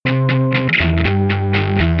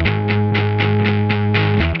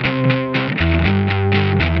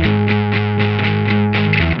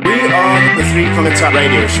the Tap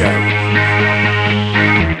radio show.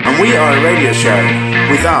 And we are a radio show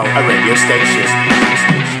without a radio station.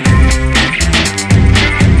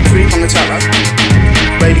 Three on the Tap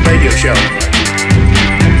radio show.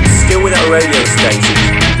 Still without a radio station.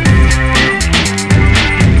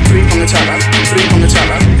 Three on the Tap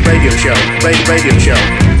radio show. Radio show.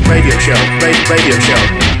 Radio show.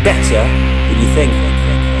 Better than you think.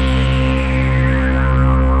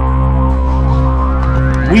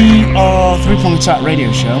 We are Three Prong Attack Radio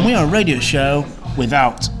Show, and we are a radio show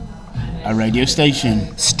without a radio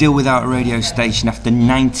station. Still without a radio station after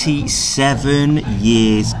 97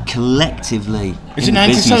 years collectively. Is it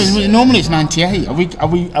 97? Normally it's 98.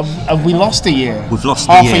 Have we lost a year? We've lost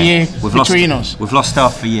half a year. Between us. We've lost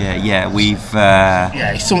half a year. Yeah, we've.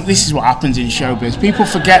 This is what happens in showbiz. People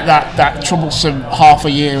forget that troublesome half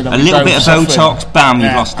a year. That a little bit of Botox, bam,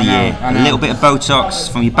 you've lost a year. A little bit of Botox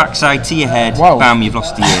from your backside to your head, bam, you've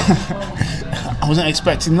lost a year. I wasn't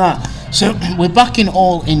expecting that. So we're back in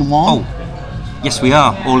All in One. Oh, yes, we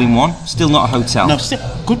are All in One. Still not a hotel. No,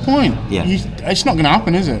 good point. Yeah, it's not going to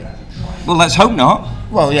happen, is it? Well, let's hope not.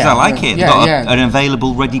 Well, yeah, I like it. We've got an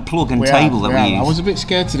available ready plug and table that we use. I was a bit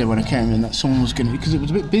scared today when I came in that someone was going to, because it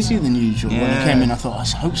was a bit busier than usual. When I came in, I thought, I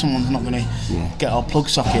hope someone's not going to get our plug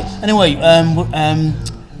socket. Anyway, have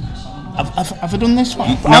I done this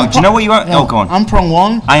one? No, do you know what you are? Oh, go on. I'm prong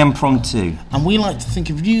one. I am prong two. And we like to think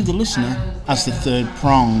of you, the listener, as the third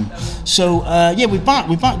prong. So, we're back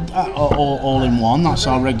all in one. That's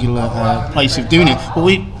our regular place of doing it. But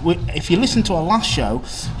we, if you listen to our last show,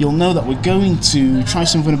 you'll know that we're going to try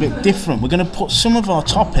something a bit different. We're going to put some of our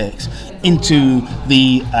topics into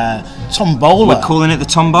the tombola. We're calling it the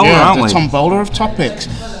tombola, aren't we? The tombola of topics.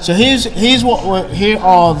 So here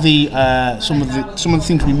are the some of the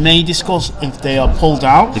things we may discuss if they are pulled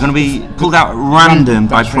out. They're going to be pulled out random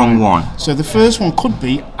by prong one. So the first one could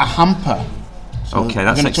be a hamper. So okay,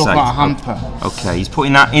 that's exciting. We're going to talk about a hamper. Okay, he's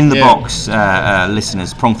putting that in the box,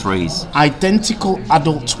 listeners. Prong threes. Identical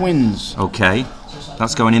adult twins. Okay,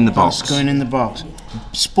 that's going in the box. That's going in the box.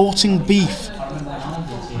 Sporting beef.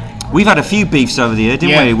 We've had a few beefs over the year,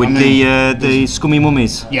 didn't we? With the Scummy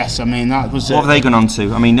Mummies. Yes, I mean that was. What have they gone on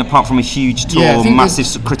to? I mean, apart from a huge tour,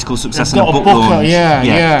 massive critical success and a book launch.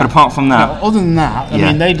 Yeah. But apart from that, other than that, I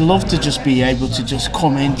mean, they'd love to just be able to just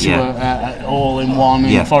come into a all in one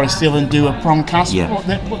in Forest Hill and do a prongcast. Yeah.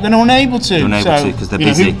 But they're unable to. They're unable to because they're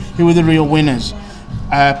busy. Who are the real winners?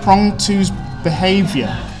 Prong two's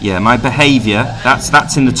behaviour. Yeah, my behaviour.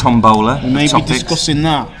 That's in the tombola. We may be discussing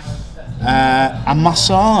that. A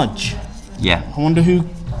massage. Yeah. I wonder who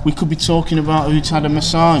we could be talking about who's had a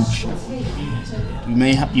massage. You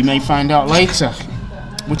may find out later.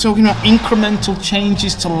 We're talking about incremental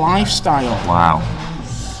changes to lifestyle. Wow.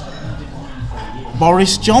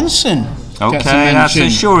 Boris Johnson. Okay, that's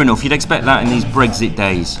sure enough. You'd expect that in these Brexit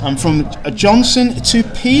days. And from a Johnson to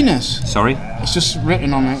penis. Sorry? It's just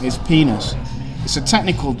written on it. It's penis. It's a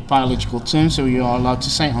technical biological term, so you are allowed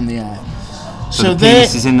to say it on the air. So the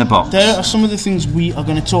penis is in the box. There are some of the things we are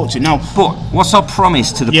going to talk to now. But what's our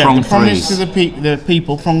promise to the prong threes? The promise to the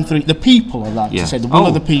people, prong three. The people, I'd like to say. The will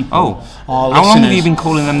of the people. Oh. How long have you been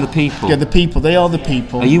calling them the people? Yeah, the people. They are the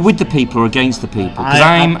people. Are you with the people or against the people? Because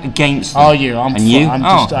I'm against them. Are you? You?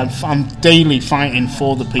 I'm daily fighting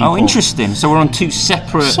for the people. Oh, interesting. So we're on two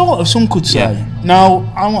separate. Sort of. Some could say. Yeah. Now,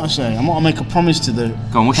 I want to make a promise to the.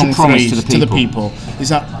 Go on. What's your promise to the people? Is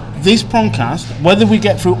that this prongcast, whether we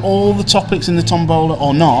get through all the topics in the tombola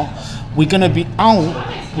or not, we're going to be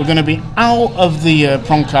out of the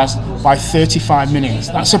prongcast by 35 minutes.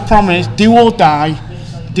 That's a promise. Do or die.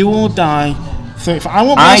 35. I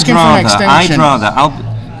won't be asking for an extension.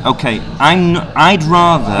 I'd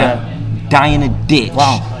rather die in a ditch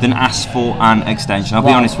than ask for an extension. I'll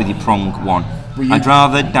be honest with you, prong one. I'd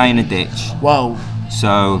rather die in a ditch. Well,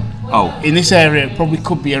 so in this area it probably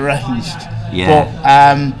could be arranged. Yeah.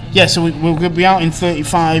 But so we're going to be out in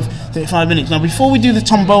 35 minutes. Now, before we do the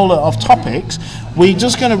tombola of topics, we're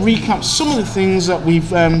just going to recap some of the things that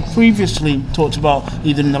we've previously talked about,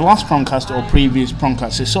 either in the last prongcast or previous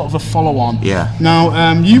prongcasts. It's sort of a follow-on. Yeah.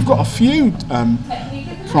 Now, you've got a few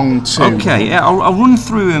prong two. Okay, I'll run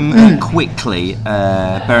through them quickly,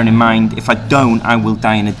 bearing in mind, if I don't, I will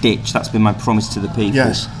die in a ditch. That's been my promise to the people.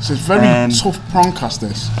 Yes, so it's very tough prongcast,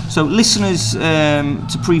 this. So listeners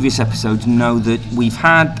to previous episodes know that we've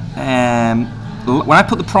had, when I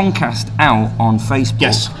put the prongcast out on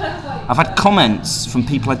Facebook, I've had comments from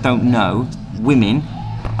people I don't know, women,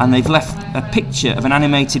 and they've left a picture of an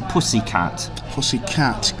animated pussycat.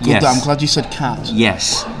 Pussycat. Good. Yes. I'm glad you said cat.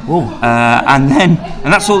 Yes. And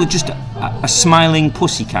that's all. Just a smiling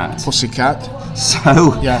pussycat. Pussycat.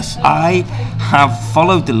 So Yes. I have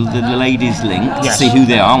followed the lady's link to Yes. see who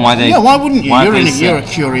they are and why they. Yeah, why wouldn't you? why You're they you're a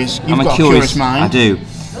curious. You've I'm got a curious mind. I do,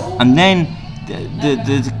 and then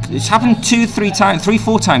it's happened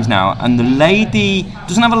 4 times now, and the lady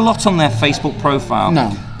doesn't have a lot on their Facebook profile.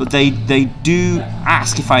 No. But they do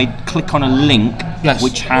ask if I click on a link, Yes.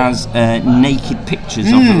 which has naked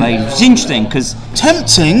pictures of the lady. It's interesting because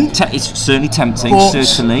Tempting. it's certainly tempting, But-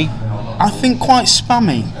 certainly. I think quite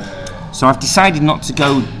spammy. So I've decided not to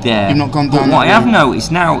go there. You've not gone But down what that I have route.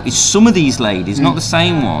 noticed now is some of these ladies, not the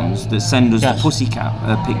same ones that send us Yes. the pussycat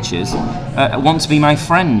pictures, want to be my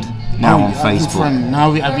friend now on Facebook. Friend.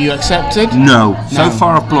 Now, have you accepted? No. So No.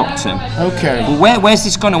 far I've blocked them. Okay. But where's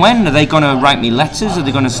this going to end? Are they going to write me letters? Are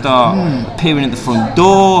they going to start appearing at the front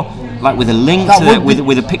door, like with a link That to would be-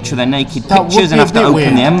 with a picture of their naked that would pictures, be and a have to bit open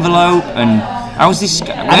weird. the envelope? And how's this?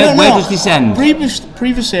 I don't Where know. does this end?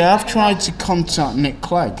 Previously, I've tried to contact Nick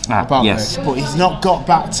Clegg about yes. this, but he's not got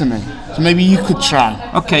back to me. So maybe you could try.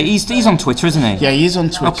 Okay, he's on Twitter, isn't he? Yeah, he is on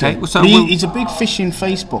Twitter. Okay, well, so But we'll- he's a big fish in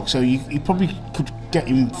Facebook, so you probably could get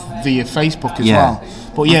him via Facebook as Yeah. well.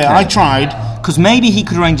 But yeah, Okay. I tried. Because maybe he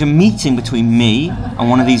could arrange a meeting between me and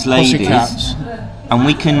one of these ladies, Pussycats. and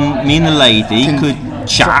me and the lady could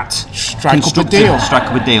chat, strike up a construct deal. strike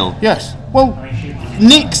up a deal. Yes. Well,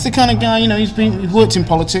 Nick's the kind of guy, he's worked in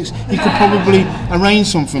politics. He could probably arrange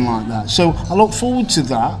something like that. So I look forward to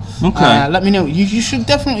that. Okay. Let me know. You should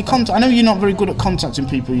definitely contact. I know you're not very good at contacting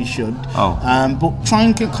people. You should. Oh. But try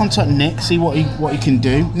and contact Nick. See what he can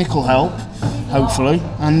do. Nick will help, hopefully,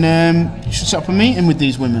 and you should set up a meeting with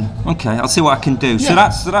these women. Okay, I'll see what I can do. So Yeah.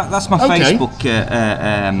 that's my Okay. Facebook,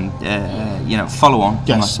 follow on from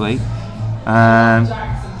Yes. last week.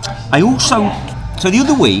 I also, so the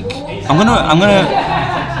other week, I'm gonna.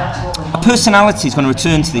 A personality is going to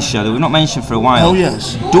return to this show that we've not mentioned for a while. Oh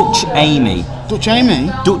yes. Dutch Amy. Dutch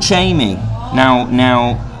Amy. Dutch Amy. Now,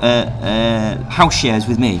 house shares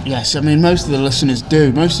with me. Yes, I mean most of the listeners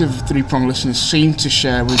do. Most of the Three Prong listeners seem to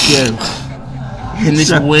share with you in this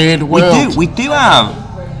So weird world. We do have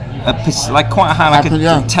quite a high, like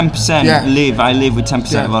Yeah. 10%. Yeah. I live with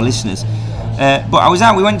 10% Yeah. of our listeners. But I was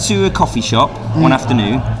out. We went to a coffee shop one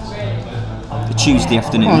afternoon, a Tuesday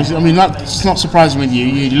afternoon, Well, I mean, that's not surprising with you.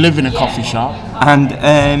 You live in a coffee shop. and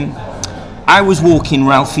I was walking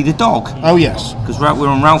Ralphie the dog. Oh yes. Because we're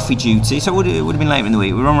on Ralphie duty, so it would have been later in the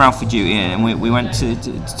week. We were on Ralphie duty, and we went to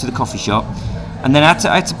the coffee shop, and then I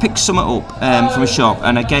had to pick something up from a shop,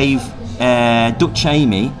 and I gave Dutch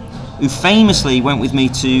Amy, who famously went with me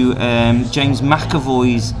to James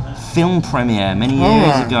McAvoy's film premiere many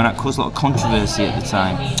years right. ago, and that caused a lot of controversy at the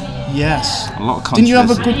time. Yes. A lot of Didn't you have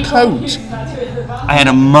a controversy. good coat? I had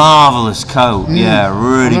a marvellous coat, yeah,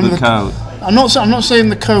 really Remember good the- coat. I'm not saying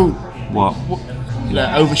the coat What?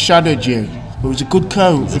 overshadowed you, but it was a good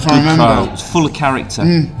coat, if I Good remember. coat. It's full of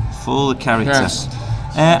character. Full of character. Yes.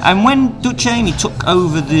 And when Dutch Amy took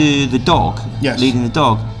over the dog, Yes. leading the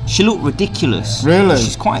dog, she looked ridiculous. Really?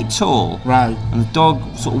 She's quite tall. Right. And the dog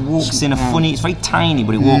sort of walks in a funny, it's very tiny,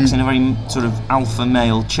 but it walks in a very sort of alpha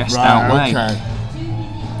male, chest out way. Okay.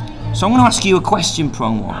 So I'm going to ask you a question,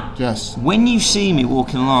 Prong One. Yes. When you see me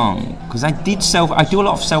walking along, because I do a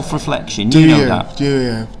lot of self-reflection, Do you you? know that. Do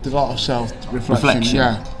you? There's a lot of self-reflection. Reflection.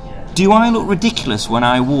 Yeah. Do I look ridiculous when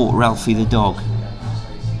I walk Ralphie the dog?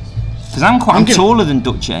 Because I'm I'm gonna- taller than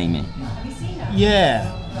Dutch Amy.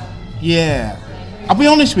 Yeah. Yeah. I'll be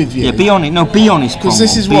honest with you. Yeah, be honest. No, be honest. Because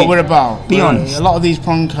this is what we're about. Be We're- honest. A lot of these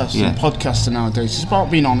podcasts Yeah. and podcasts nowadays, it's about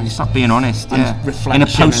being honest. Stop being honest. And Yeah. reflection In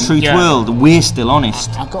a post-truth and- yeah. world, we're still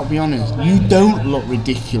honest. I've got to be honest, you don't look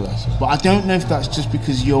ridiculous, but I don't know if that's just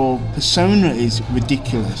because your persona is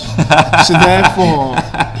ridiculous. So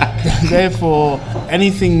therefore,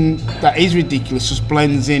 anything that is ridiculous just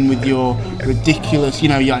blends in with your ridiculous,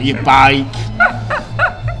 your bike,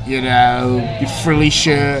 your frilly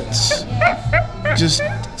shirts. Just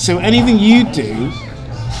so anything you do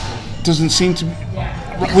doesn't seem to.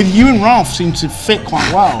 With you and Ralph seem to fit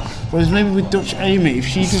quite well. Whereas maybe with Dutch Amy, if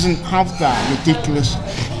she doesn't have that ridiculous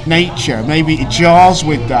nature, maybe it jars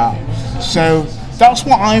with that. So that's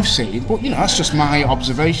what I've seen. But that's just my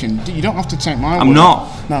observation. You don't have to take my word. I'm not.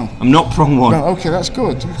 No. I'm not Prong One. No. Okay, that's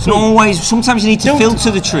good. It's not always. Sometimes you need to Don't-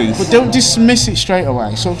 filter the truth. But don't dismiss it straight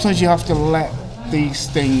away. Sometimes you have to let these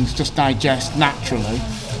things just digest naturally.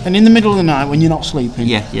 And in the middle of the night when you're not sleeping,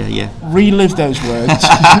 Yeah. relive those words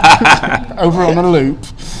over on a loop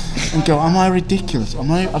and go, am I ridiculous?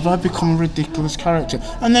 Have I become a ridiculous character?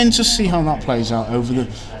 And then just see how that plays out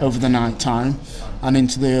over the night time and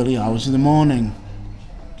into the early hours of the morning.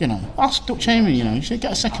 Ask Dutch Amy, you should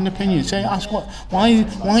get a second opinion. Ask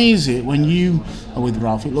why is it when you are with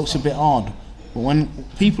Ralph it looks a bit odd? But when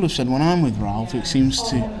people have said when I'm with Ralph, it seems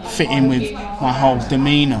to fit in with my whole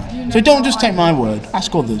demeanour. So don't just take my word.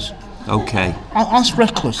 Ask others. Okay. Ask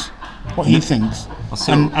Reckless what he thinks,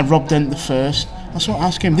 see. and Rob Dent the first. That's what.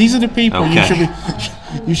 Ask him. These are the people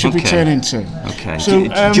you should be turning to. Okay. So,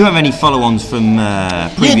 do you have any follow-ons from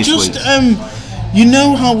previous weeks? You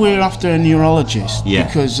know how we're after a neurologist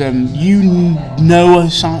because you know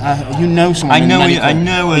someone. I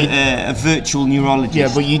know a virtual neurologist.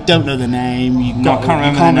 Yeah, but you don't know the name. You can't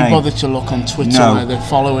remember can't the be name. bothered to look on Twitter where they're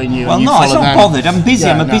following you. Well, and you no, it's follow not them. bothered. I'm busy.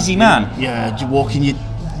 I'm a busy man. Yeah, you're walking your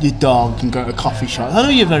dog and go to a coffee shop. I know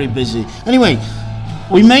you're very busy. Anyway,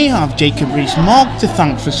 we may have Jacob Rees-Mogg to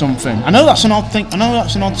thank for something. I know that's an odd thing. I know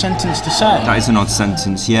that's an odd sentence to say. That is an odd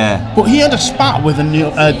sentence, yeah. But he had a spat with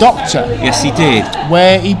a doctor. Yes, he did.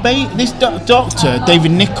 Where this doctor,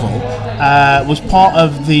 David Nichol, was part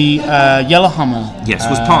of the Yellowhammer. Yes,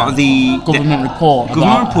 was part of the government report.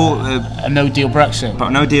 A no deal Brexit. But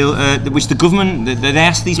no deal, which the government they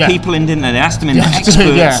asked these people in, didn't they? They asked them in, the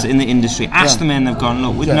experts in the industry. Asked them in. They've gone,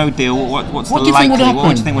 look, with no deal, what's the likely? What do you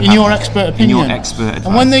think would happen? In your expert opinion. In your expert advice.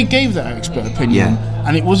 And when they gave that expert opinion,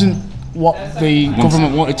 and it wasn't what the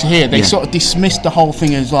government wanted to hear, they sort of dismissed the whole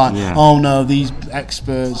thing as like, oh no, these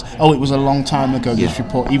experts. Oh, it was a long time ago. This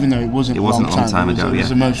report, even though it wasn't a long time ago. It was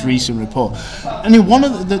the most recent report. And in one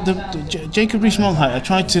of the Jacob Rees-Mogg, I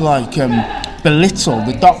tried to belittle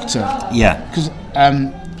the doctor. Yeah. Because I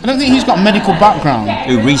don't think he's got a medical background.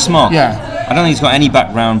 Who, Rees-Mogg? Yeah. I don't think he's got any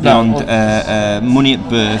background beyond money at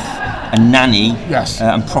birth, a nanny,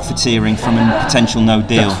 and profiteering from a potential no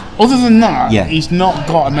deal. Yeah. Other than that, he's not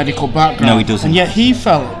got a medical background. No, he doesn't. And yet he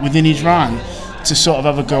felt within his right to sort of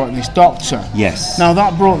have a go at this doctor. Yes. Now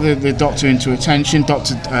that brought the doctor into attention,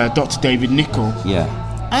 Dr. David Nichol. Yeah.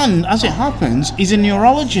 And as it happens, he's a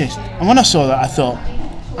neurologist. And when I saw that, I thought,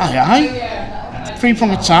 aye.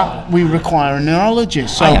 Three-prong attack, we require a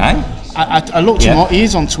neurologist. So I looked him up, he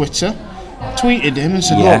is on Twitter. Tweeted him and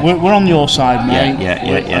said, look, we're on your side, mate.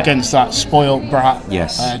 Against that spoilt brat,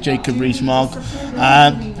 Jacob Rees-Mogg.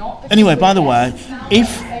 Anyway, by the way, if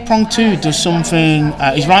Prong 2 does something,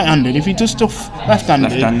 he's right-handed, if he does stuff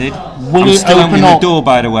left-handed, will it still open opening up? The door,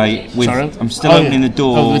 by the way. I'm still opening the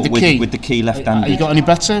door with the key left-handed. You got any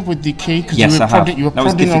better with the key? Because yes, you were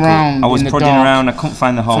prodding around. I was prodding around, I couldn't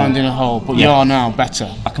find the hole. Finding a hole, but you are now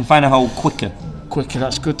better. I can find a hole quicker.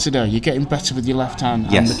 That's good to know. You're getting better with your left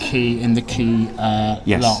hand and the key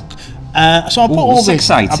lock. So I put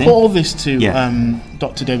all this to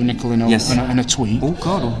Dr. David Nichol in a tweet. Oh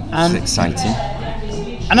God, that's exciting.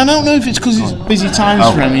 And I don't know if it's because it's busy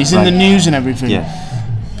times for him. He's in the news and everything. Yeah.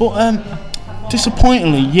 But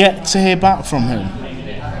disappointingly, yet to hear back from him.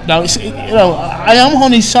 Now, I am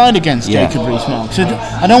on his side against Jacob Rees-Mogg. So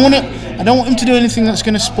I don't want him to do anything that's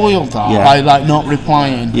going to spoil that by not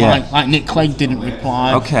replying. Like Nick Clegg didn't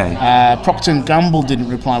reply. Okay. Procter & Gamble didn't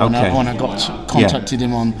reply when I contacted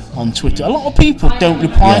him on Twitter. A lot of people don't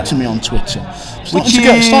reply to me on Twitter. Starting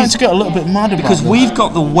to get a little bit mad about because we've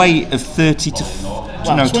got the weight of 20 to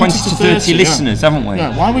 30 listeners, haven't we?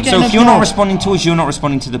 Yeah. Why are we getting so if you're not responding to us, you're not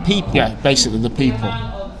responding to the people. Yeah, basically the people.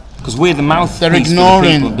 Because we're the mouthpiece. They're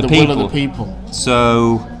ignoring the will of the people.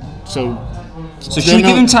 So should we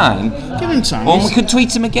give him time? Give him time. Or we could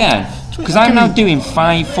tweet him again. Because I'm now doing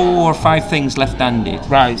 4 or 5 things left-handed.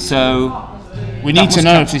 Right. So we need to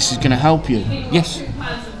know if this is going to help you. Yes.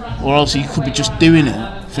 Or else you could be just doing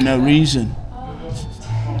it for no reason.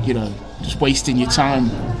 Just wasting your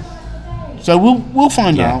time. So we'll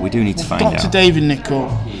find out. Yeah, we do need to find out. Dr. David Nichol.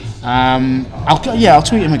 I'll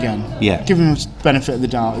tweet him again. Yeah. Give him the benefit of the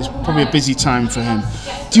doubt. It's probably a busy time for him.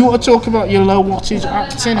 Do you want to talk about your low wattage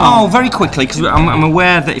acting? Oh, very quickly, because I'm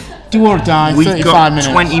aware that if do or die, we've 35 got minutes.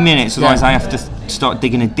 20 minutes, otherwise I have to start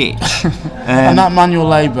digging a ditch. And that manual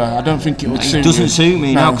labour, I don't think it would suit you. It doesn't suit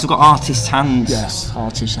me, no, because I've got artist hands. Yes,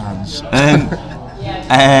 artist hands.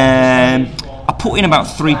 I put in about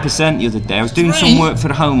 3% the other day. I was doing some work for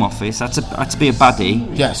the Home Office. I had to be a baddie.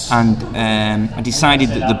 Yes. And I decided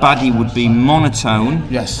that the baddie would be monotone,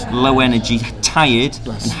 low energy, tired,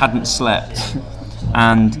 and hadn't slept.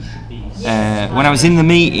 And when I was in the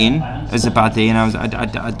meeting as a baddie, and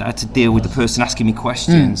I had to deal with the person asking me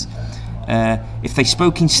questions. If they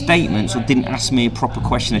spoke in statements or didn't ask me a proper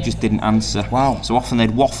question, I just didn't answer. Wow. So often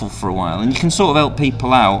they'd waffle for a while, and you can sort of help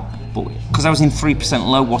people out. But because I was in 3%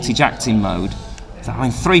 low wattage acting mode,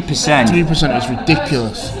 3%. 3% is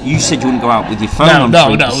ridiculous. You said you wouldn't go out with your phone on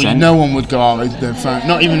 3%. No one would go out with their phone.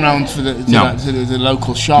 Not even round to the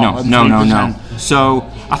local shop. No. So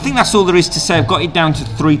I think that's all there is to say. I've got it down to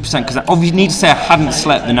 3% because I obviously need to say I hadn't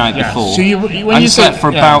slept the night before. So I slept for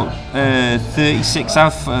about 36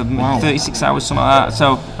 hours, 36 hours, something like that.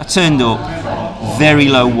 So I turned up. very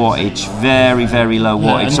low wattage, very, very low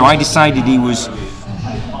wattage. So I decided his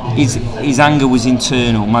anger was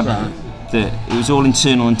internal. That it was all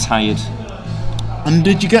internal and tired. And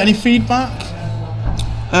did you get any feedback?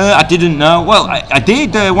 I didn't know. Well, I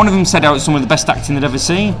did. One of them said I was some of the best acting they'd ever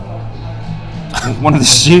seen. One of the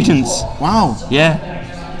students. Wow. Yeah.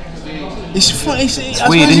 It's weird,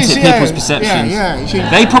 isn't it? People's perceptions. Yeah.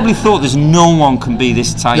 They probably thought there's no one can be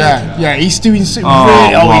this tired. Yeah. He's doing so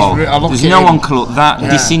wow. There's no one can look that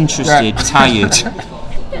disinterested, tired,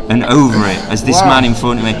 and over it as this man in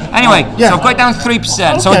front of me. Anyway, so I've got it down to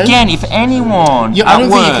 3%. So again, if anyone I don't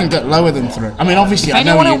think you can get lower than 3. I mean, obviously, if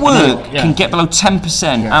anyone at work can get below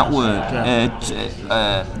 10% at work,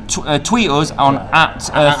 tweet us on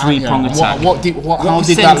 @3ProngAttack. How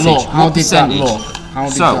did that look? How did that look?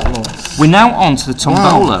 We're now on to the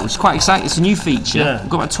Tombola, which is quite exciting. It's a new feature. We've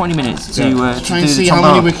got about 20 minutes to do the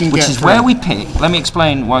Tombola, which is where we pick. Let me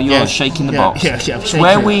explain while you're shaking the box. It's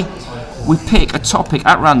where we pick a topic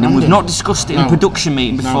at random. We've not discussed it in a production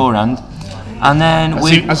meeting beforehand, and then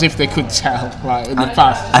as if they could tell, like in the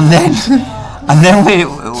past. And then we're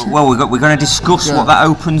going to discuss what that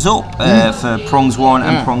opens up for prongs 1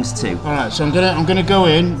 and prongs 2. All right, so I'm gonna go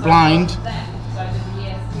in blind.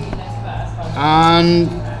 And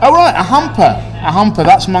a hamper.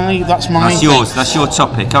 That's yours. That's your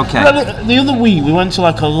topic. Okay. Well, the other week we went to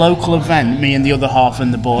like a local event, me and the other half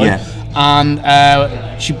and the boy, and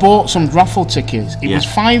she bought some raffle tickets. It was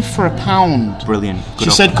 5 for £1. Brilliant.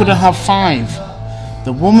 She said, "Could I have 5?"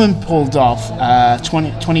 The woman pulled off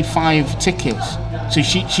 25 tickets. So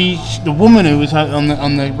the woman who was on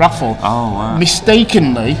the raffle,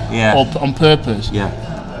 mistakenly or on purpose,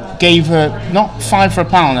 gave her not 5 for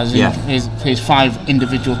 £1 as in his 5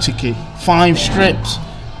 individual ticket, 5 strips.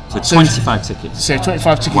 So 25 tickets. So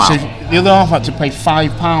 25 tickets. Wow. So the other half had to pay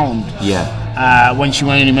 £5. When she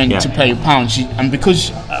only meant to pay £1. And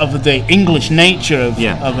because of the English nature of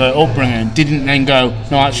her upbringing, didn't then go,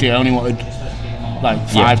 no, actually I only wanted like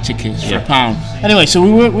 5 tickets for £1. Anyway, so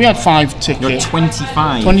we had 5 tickets. You're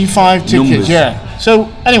 25 tickets, numbers. So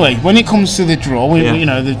anyway, when it comes to the draw,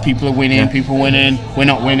 the people are winning, people winning, we're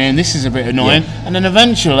not winning. This is a bit annoying. And then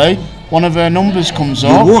eventually, one of her numbers comes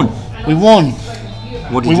up. We won.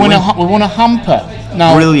 What did you win? We won a hamper.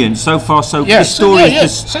 Now, brilliant. So far, so good. This story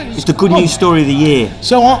it's the good news story of the year.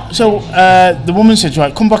 So the woman said,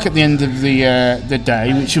 right, come back at the end of the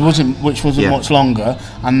day, which wasn't much longer,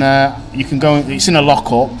 and you can go. It's in a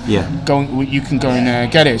lockup. You can go and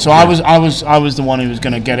get it. So I was the one who was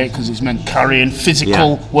going to get it because it's meant carrying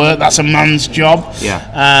physical work. That's a man's job.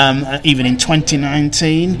 Even in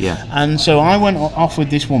 2019. And so I went off with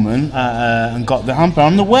this woman and got the hamper.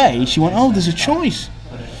 On the way, she went, "Oh, there's a choice.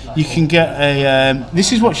 You can get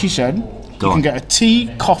this is what she said. You can get a tea,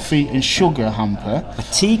 coffee and sugar hamper. A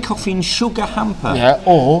tea, coffee and sugar hamper? Yeah,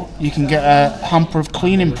 or you can get a hamper of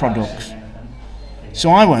cleaning products.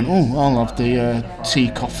 So I went, I'll have the tea,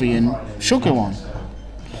 coffee and sugar one.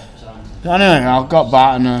 Anyway, I got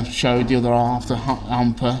back and showed the other half the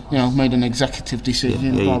hamper. Made an executive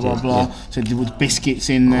decision. Blah blah blah. So there was biscuits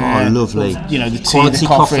in there. Oh, lovely. The tea, quality the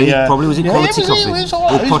coffee. Probably was it quality coffee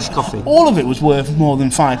or posh coffee? All of it was worth more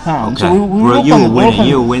than £5. Okay. So you were winning.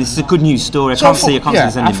 You were winning. It's a good news story. I can't see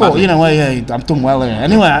this ending. I thought, I've done well here.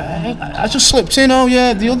 Anyway, I just slipped in.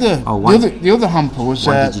 The other hamper was.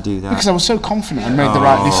 Why did you do that? Because I was so confident I made the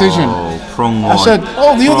right decision. Prong 1. I said,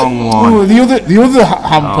 the other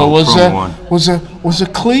hamper was a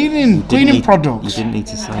cleaning products. You didn't need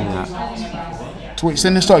to say that. To which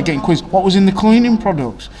then they started getting quizzed. What was in the cleaning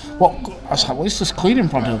products? I was like, what is this cleaning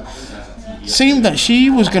product? Seemed that she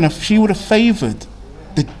would have favoured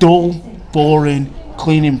the dull, boring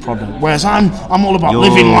cleaning product, whereas I'm all about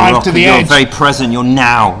living life to the edge. You're very present. You're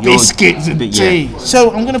biscuits and tea.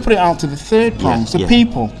 So I'm going to put it out to the third prong,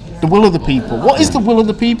 people. The will of the people. What is the will of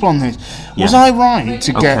the people on this? Was I right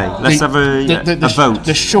to get let's have a vote.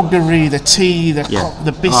 The sugary, the tea, the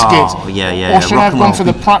biscuits? Or should I have gone for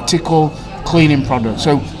the practical cleaning product?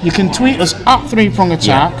 So you can tweet us at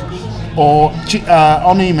 3ProngAttack or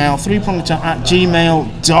on email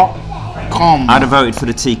 3ProngAttack@gmail.com. I'd have voted for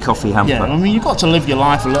the tea, coffee hamper. Yeah, I mean you've got to live your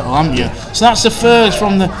life a little, haven't you? So that's the first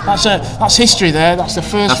from the. That's history there. That's the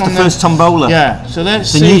first. That's the first tombola. Yeah. So let's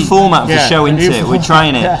see. It's a new format for the show, isn't it? We're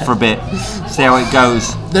trying it for a bit. See how it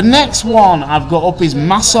goes. The next one I've got up is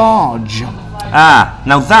massage.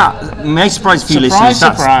 Now that may surprise a few listeners.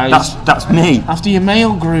 That's me. After your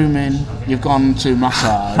male grooming, you've gone to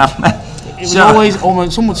massage. It was always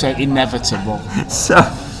almost. Some would say inevitable. So.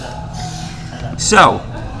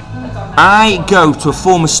 I go to a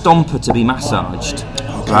former stomper to be massaged.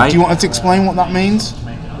 Okay. Right? Do you want to explain what that means?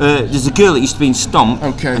 There's a girl that used to be in Stomp,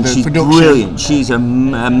 Okay, and the she's production. brilliant. She's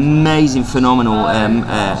an amazing, phenomenal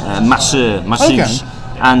masseuse. Okay.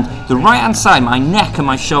 And the right-hand side, my neck and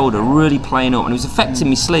my shoulder are really playing up, and it was affecting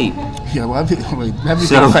me sleep. Yeah, well, everything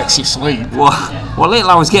So- affects your sleep. What little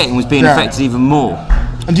I was getting was being Yeah. affected even more.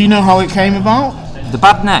 And do you know how it came about? The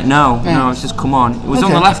bad neck? No, it's just come on. It was on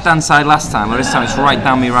Okay. the left-hand side last time, but this time it's right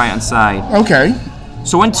down my right-hand side. Okay.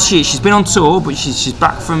 So I went to see her. She's been on tour, but she's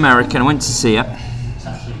back from America, and I went to see her.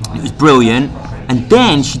 It was brilliant. And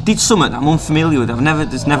then she did something that I'm unfamiliar with.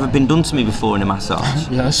 That's never been done to me before in a massage.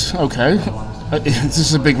 Yes. Okay. This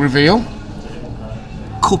is a big reveal.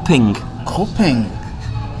 Cupping. Cupping.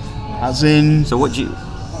 As in So what do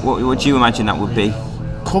you imagine that would be?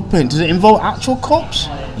 cupping. Does it involve actual cups?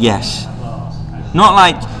 Yes. Not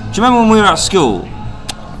like. Do you remember when we were at school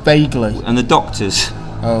Vaguely. and the doctors?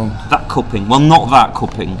 Oh, That cupping. Well, not that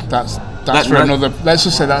cupping. that's That- for that- another. Let's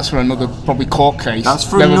just say that's for another probably court case. That's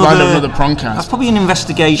for Never mind another prongcast. That's probably an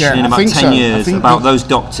investigation Yeah, in I about think 10 so. I years think about that- those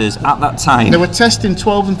doctors at that time. They were testing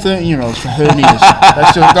 12 and 13-year-olds for hernias.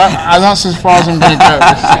 That's as far as I'm going to go.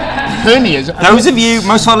 Hernias. Those of you,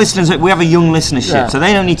 most of our listeners, we have a young listenership, Yeah. so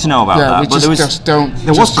they don't need to know about Yeah, that. we But just don't.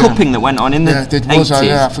 there was cupping that went on in the Yeah, there 80s, was,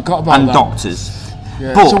 I forgot about and that. doctors.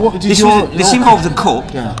 Yeah. But So what did this involved a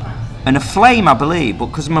cup Yeah. and a flame, I believe,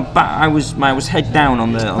 because my back, I was head down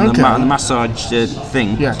on the Okay. on the massage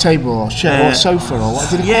thing. Yeah, table or chair or sofa or what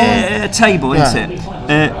did it call it? Yeah, a table, Yeah. isn't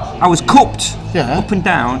it? I was cupped Yeah. up and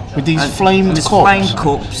down With these and- flamed and these cups? flamed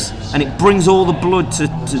cups, and it brings all the blood to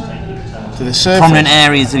To the surface. prominent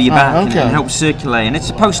areas of your back okay. and helps circulate. And it's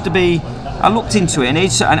supposed to be. I looked into it, and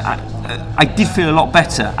I did feel a lot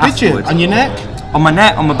better Did you? afterwards. On your neck? On my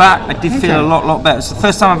neck, on my back, I did feel Okay. a lot better. It's the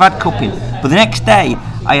first time I've had cupping. But the next day,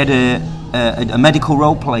 I had a medical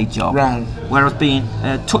role play job Right. where I was being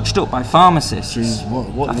touched up by pharmacists. Jeez,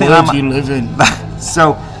 what I think world that do you live in?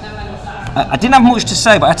 So I didn't have much to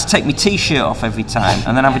say, but I had to take my t-shirt off every time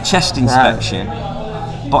and then have a chest inspection.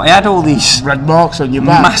 But I had all these Red marks on your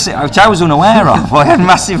back. massive, which I was unaware of. But I had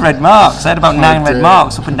massive red marks. I had about 9 red dear.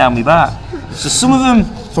 marks up and down my back. So some of them,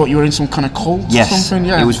 Thought you were in some kind of cult or yes, something?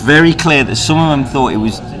 Yeah. it was very clear that some of them thought it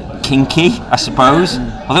was kinky, I suppose.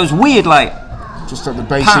 Although it was weird, like just at the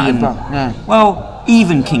base pattern. of your back. Yeah. Well,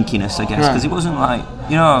 even kinkiness, I guess, Yeah. because it wasn't like,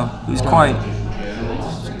 it was quite.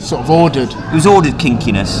 Sort of ordered. It was ordered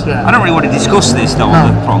kinkiness. Yeah. I don't really want to discuss this though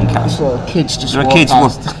on the prongcast. So kids just There were walk kids.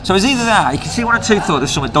 past. So it was either that. You can see one or two thought there's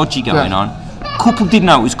something dodgy going Yeah. on. Couple did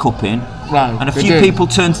know it was cupping, Right, and a they few did. people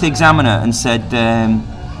turned to the examiner and said,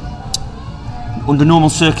 under normal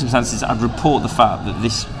circumstances, I'd report the fact that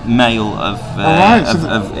this male of right, so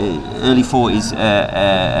early 40s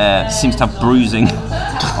seems to have bruising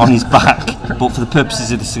on his back. But for the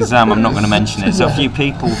purposes of this exam, I'm not going to mention it. So a few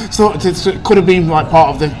people. So it could have been like part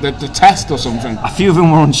of the test or something. A few of them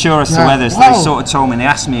were unsure as to Yeah. whether, so Wow. they sort of told me, they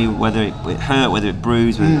asked me whether it hurt, whether it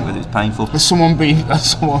bruised, whether it was painful. Has someone been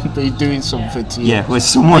doing something to you? Yeah, with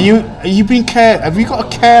someone. Are you being have you got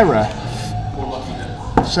a carer?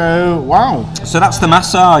 So wow. So that's the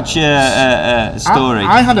massage story.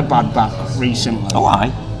 I had a bad back recently. Oh,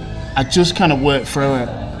 I? I just kind of worked through it.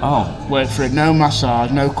 Oh. Worked through it. No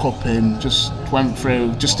massage, no cupping. Just went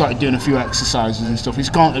through. Just started doing a few exercises and stuff.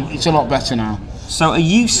 It's a lot better now. So are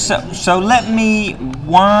you? So let me.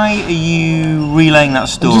 Why are you relaying that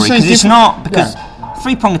story? just saying Because it's different- not because.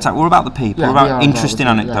 Three Prong Attack, we're about the people, Yeah, we're we are about about interesting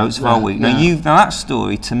the people, anecdotes yeah, of our yeah, week. yeah. Now that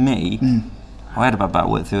story to me, I had a bad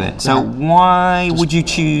work through it. So why would you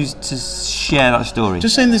choose to share that story?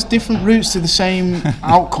 Just saying, there's different routes to the same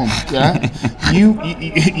outcome. Yeah, you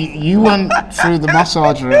went through the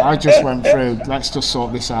massage route. I just went through. Let's just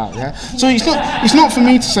sort this out. Yeah. So it's not for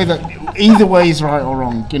me to say that either way is right or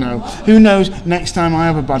wrong. You know, who knows? Next time I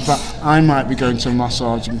have a bad back, I might be going to a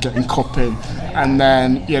massage and getting cupping, and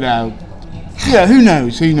then yeah, who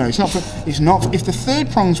knows? It's not. If the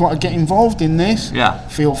third prongs want to get involved in this,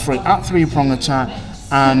 feel free at 3 Prong Attack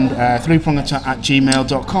and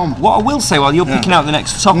 3prongattack@gmail.com. What I will say while you're picking out the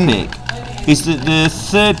next topic is that the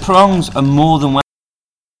third prongs are more than one.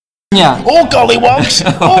 Yeah. Oh, gollywogs!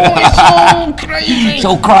 Oh, it's all crazy! It's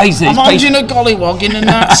all crazy. Imagine a gollywog in a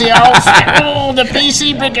Nazi outfit. Oh, the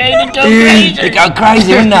PC brigade would go crazy. They go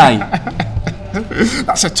crazy, wouldn't they?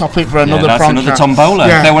 That's a topic for another that's prong. another tombola.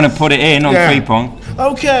 If they want to put it in on 3 Prong.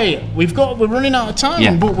 Okay, we're running out of time,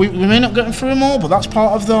 Yeah. but we may not get through them all. But that's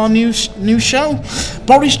part of our new show.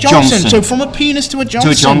 Boris Johnson. So from a penis to a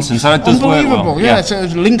Johnson. To a Johnson. So it does work unbelievable. well. Yeah. So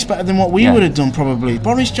it links better than what we Yeah. would have done probably.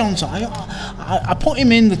 Boris Johnson. I put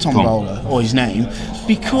him in the tombola or his name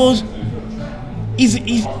because he's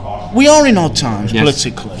we are in odd times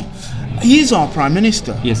politically. He is our Prime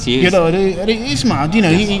Minister. Yes, he is. You know, it is mad. You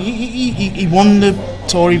know, he won the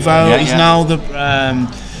Tory vote. Yeah, he's yeah. now the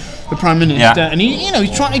Prime Minister, and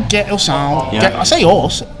he's trying to get us out. Yeah. I say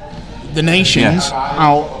us, the nations,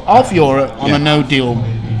 out of Europe on a no-deal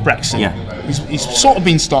Brexit. Yeah. He's sort of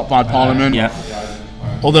been stopped by Parliament. Yeah.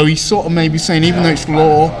 Although he's sort of maybe saying, even though it's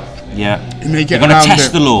law, Yeah. he may get They're going around to test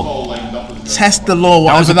it. the law. Test the law,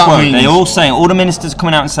 That was whatever a that quote. means. They're all saying, all the ministers are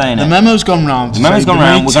coming out and saying The it. memo's gone round. The memo's gone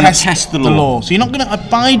round, we're gonna to test the law. So you're not going to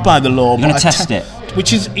abide by the law. You're gonna but test it.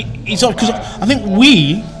 Which is, it's odd, because I think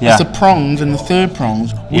we, Yeah. as the prongs and the third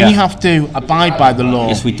prongs, Yeah. we have to abide by the law.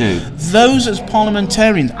 Yes, we do. Those as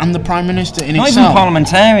parliamentarians and the Prime Minister in Not itself. even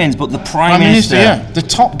parliamentarians, but the Prime Minister. Yeah, the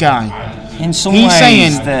top guy. In some He's ways,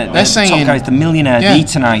 saying- the they're top saying- guys, the millionaire, Yeah. the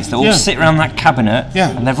Eatonites, they all Yeah. sit around that cabinet, Yeah.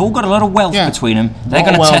 and they've all got a lot of wealth Yeah. between them. They're Not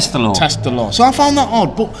going to well, test the law. Test the law. So I found that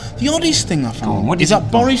odd. But the oddest thing I on, found what is did that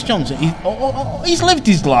Boris Johnson, he's lived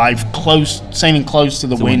his life close, sailing close to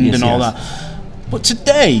the wind yes, and all yes. that. But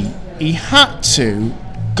today, he had to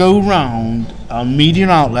go round on media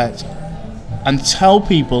outlets and tell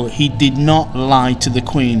people he did not lie to the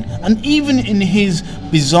Queen. And even in his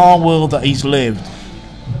bizarre world that he's lived,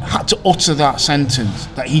 had to utter that sentence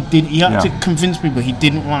that he did. He had Yeah. to convince people he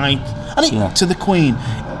didn't lie Yeah. to the Queen.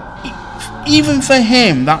 Even for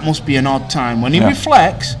him, that must be an odd time when he Yeah.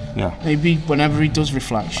 reflects. Yeah. Maybe whenever he does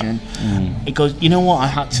reflection, he goes, "You know what? I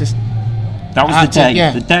had to." That was I the had to- day.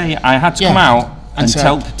 yeah. The day I had to Yeah. come out and say,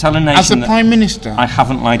 tell a nation as the that Prime Minister, I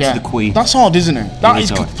haven't lied yeah, to the Queen. That's odd, isn't it? That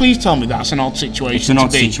is is. odd. Please tell me that's an odd situation. It's an to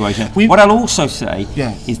odd be. situation. We- What I'll also say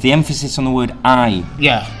Yeah. is the emphasis on the word "I"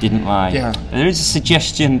 Yeah. didn't lie. Yeah. There is a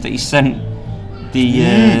suggestion that he sent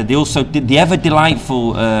the ever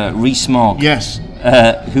delightful Rees-Mogg, Yes.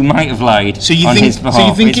 who might have lied So you on think? his behalf. So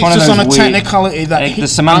you think it's one of just on a those weird- technicality that the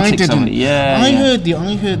semantics I of didn't. it. Yeah. I yeah. heard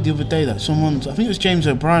the other day that someone, I think it was James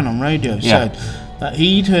O'Brien on radio, Yeah. said that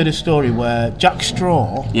he'd heard a story where Jack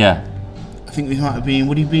Straw, Yeah. I think he might have been.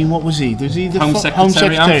 Would he been? What was he? Was he the Home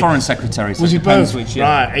Secretary and Foreign Secretary. So Was he it depends both? which,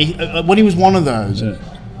 yeah. Right. When he was one of those,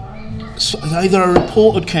 so either a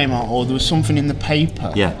report had came out or there was something in the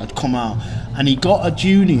paper Yeah. had come out, and he got a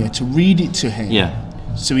junior to read it to him. Yeah.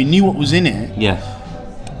 So he knew what was in it. Yeah.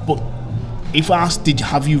 But if asked,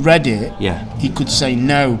 have you read it? Yeah. He could say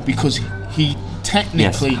no because he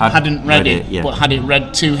technically Yes, hadn't read it, yeah. but had it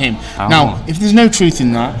read to him. Oh. Now, if there's no truth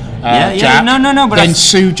in that, Yeah, Jack, no, but then I-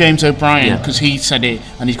 sue James O'Brien Yeah. because he said it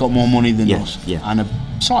and he's got more money than Yeah, us yeah. and a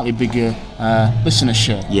slightly bigger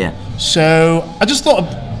listenership. Yeah. So I just thought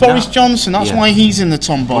of Boris No. Johnson. That's Yeah. why he's in the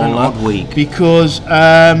tombola. What an odd week. Because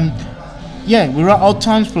yeah, we're at odd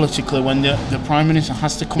times politically when the Prime Minister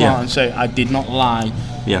has to come Yeah. out and say, "I did not lie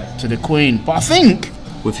Yeah. to the Queen." But I think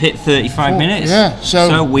We've hit 35 minutes. yeah,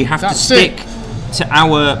 so we have to that's stick to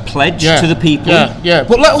our pledge to the people. Yeah.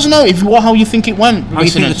 But let us know how you think it went. How you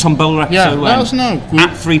think the listeners. Tombola episode Yeah, went. let us know.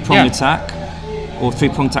 At 3prong Yeah. attack or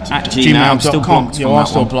 3prong at Gmail. I'm still gmail.com. blocked You from are that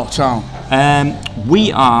still one. blocked out.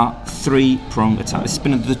 We are 3prong attack. This has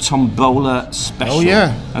been the Tombola special. Oh,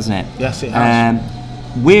 yeah. Hasn't it? Yes, it has.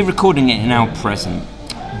 We're recording it in our present.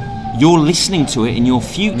 You're listening to it in your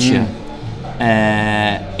future.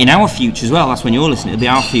 In our future as well. That's when you're listening. It'll be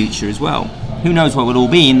our future as well. Who knows what we'll all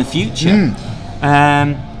be in the future.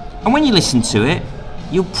 And when you listen to it,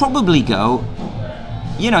 you'll probably go,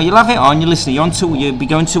 you'll have it on, you're listening, you'll be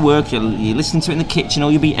going to work, you're listening to it in the kitchen,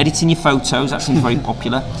 or you'll be editing your photos. That seems very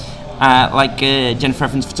popular, like Jennifer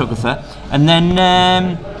Evans, photographer. And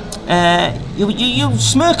then you'll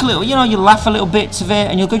smirk a little, you'll laugh a little bits of it,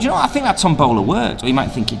 and you'll go, I think that Tombola worked, or you might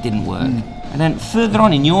think it didn't work. And then further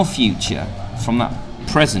on in your future, from that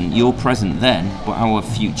present, your present then, but our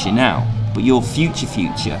future now, but your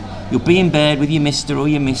future, you'll be in bed with your mister or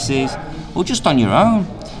your missus, or just on your own,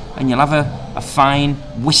 and you'll have a fine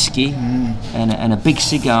whiskey and a big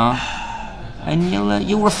cigar, and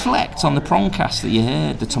you'll reflect on the prongcast that you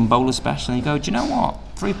heard, the Tombola special, and you go, do you know what?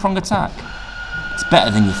 3prong attack. It's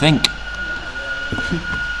better than you think.